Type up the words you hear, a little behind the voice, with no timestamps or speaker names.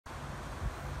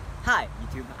Hi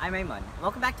YouTube, I'm Aiman.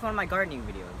 Welcome back to one of my gardening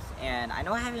videos. And I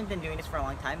know I haven't been doing this for a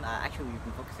long time. Actually, we've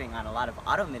been focusing on a lot of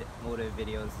automotive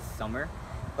videos this summer.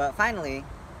 But finally,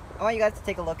 I want you guys to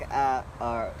take a look at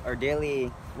our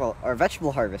daily, our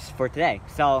vegetable harvest for today.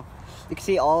 So you can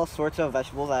see all sorts of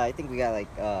vegetables. I think we got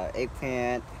like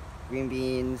eggplant, green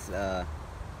beans,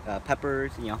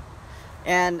 peppers,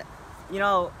 And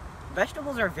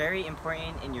vegetables are very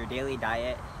important in your daily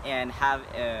diet and have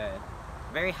a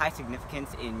very high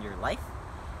significance in your life.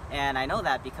 And I know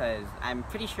that because I'm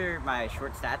pretty sure my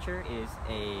short stature is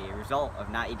a result of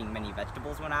not eating many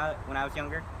vegetables when I was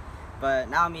younger, but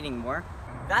now I'm eating more.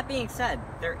 That being said,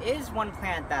 there is one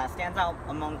plant that stands out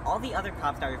among all the other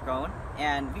crops that we've grown,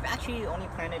 and we've actually only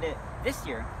planted it this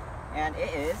year, and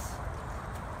it is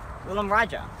Ulam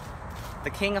Raja, the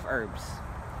king of herbs.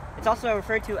 It's also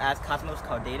referred to as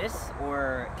Caudatus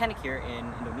or Kenikir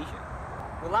in Indonesia.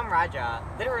 Ulam Raja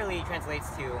literally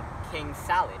translates to King's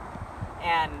Salad,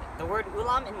 and the word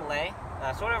ulam in Malay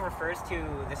sort of refers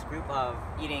to this group of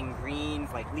eating greens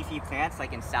like leafy plants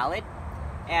like in salad,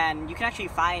 and you can actually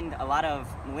find a lot of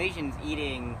Malaysians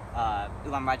eating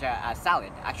Ulam Raja as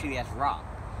salad, actually as raw.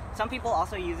 Some people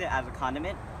also use it as a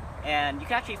condiment, and you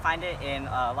can actually find it in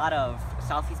a lot of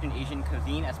Southeastern Asian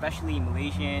cuisine, especially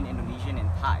Malaysian, Indonesian, and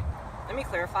Thai. Let me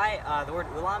clarify, the word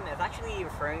ulam is actually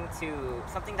referring to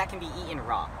something that can be eaten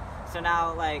raw. So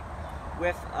now, like,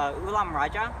 with Ulam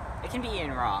Raja, it can be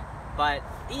eaten raw, but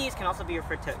these can also be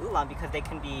referred to ulam because they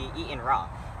can be eaten raw.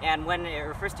 And when it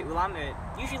refers to ulam, it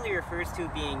usually refers to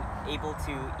being able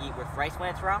to eat with rice when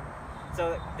it's raw.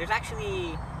 So there's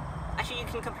actually you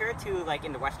can compare it to, like,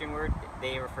 in the Western world,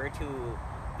 they refer to,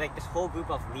 like, this whole group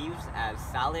of leaves as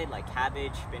salad, like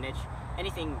cabbage, spinach,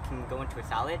 anything can go into a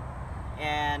salad.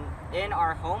 And in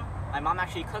our home, my mom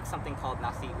actually cooks something called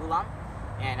nasi ulam,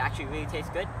 and it actually really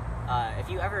tastes good. If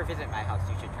you ever visit my house,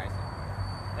 you should try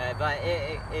some. But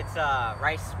it's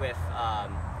rice with,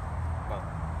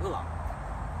 ulam.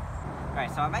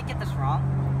 Alright, so I might get this wrong,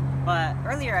 but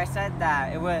earlier I said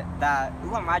that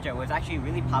Ulam Raja was actually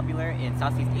really popular in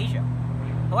Southeast Asia.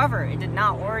 However, it did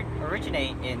not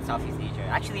originate in Southeast Asia. It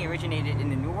actually originated in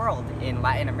the New World in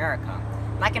Latin America.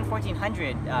 Back in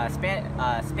 1400,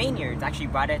 Spaniards actually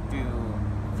brought it through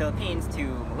Philippines to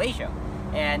Malaysia.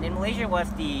 And in Malaysia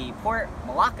was the port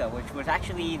Malacca, which was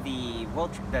actually the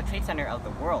trade center of the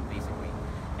world, basically.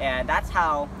 And that's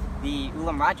how the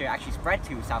Ulam Raja actually spread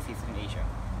to Southeastern Asia,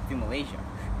 through Malaysia.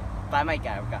 But I might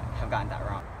have gotten that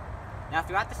wrong. Now,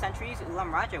 throughout the centuries,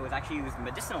 Ulam Raja was actually used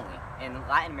medicinally. In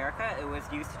Latin America, it was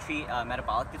used to treat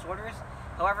metabolic disorders.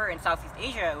 However, in Southeast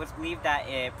Asia, it was believed that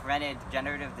it prevented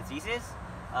degenerative diseases,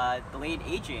 delayed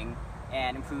aging,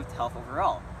 and improved health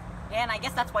overall. And I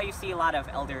guess that's why you see a lot of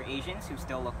elder Asians who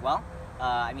still look well.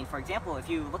 I mean, for example, if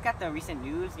you look at the recent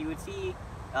news, you would see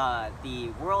the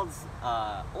world's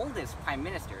oldest prime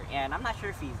minister. And I'm not sure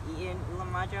if he's eaten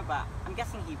Ulam Raja, but I'm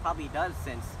guessing he probably does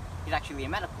since he's actually a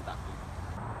medical doctor.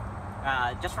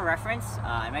 Just for reference,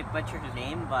 I might butcher his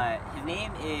name, but his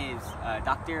name is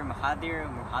Dr. Mahathir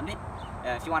Mohamad.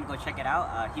 If you want to go check it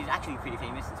out, he's actually pretty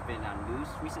famous. It's been on news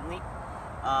recently.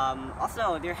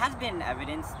 Also, there has been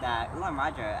evidence that Ulam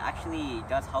Raja actually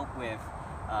does help with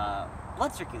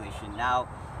blood circulation. Now,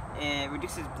 it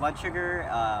reduces blood sugar,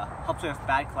 helps with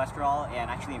bad cholesterol, and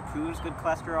actually improves good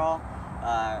cholesterol,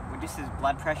 reduces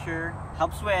blood pressure,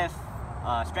 helps with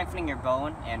strengthening your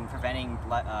bone and preventing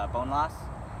bone loss,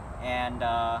 and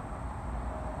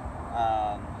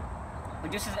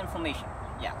reduces inflammation.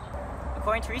 Yeah.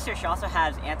 According to research, it also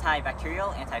has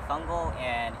antibacterial, antifungal,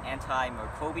 and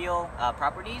antimicrobial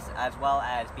properties, as well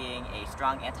as being a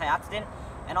strong antioxidant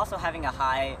and also having a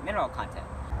high mineral content.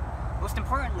 Most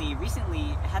importantly,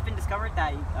 recently it has been discovered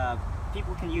that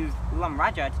people can use Ulam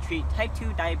Raja to treat type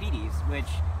 2 diabetes,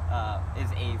 which is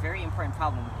a very important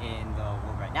problem in the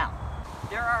world right now.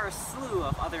 There are a slew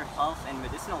of other health and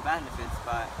medicinal benefits,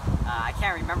 but I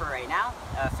can't remember right now,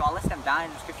 so I'll list them down in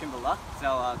the description below,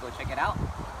 so go check it out.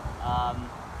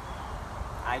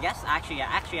 I guess, actually I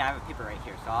have a paper right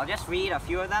here, so I'll just read a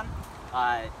few of them,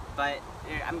 but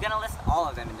I'm gonna list all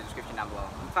of them in the description down below.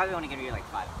 I'm probably only gonna read like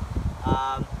 5.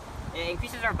 It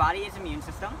increases our body's immune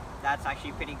system. That's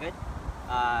actually pretty good.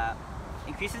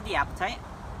 Increases the appetite,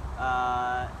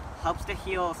 helps to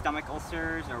heal stomach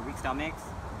ulcers or weak stomachs,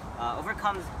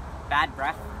 overcomes bad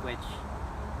breath, which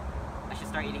I should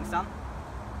start eating some,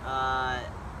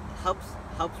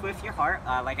 helps with your heart,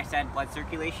 like I said, blood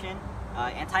circulation,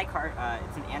 it's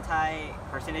an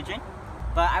anti-carcinogen.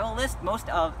 But I will list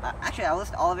I'll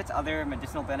list all of its other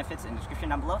medicinal benefits in the description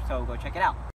down below, so go check it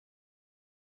out.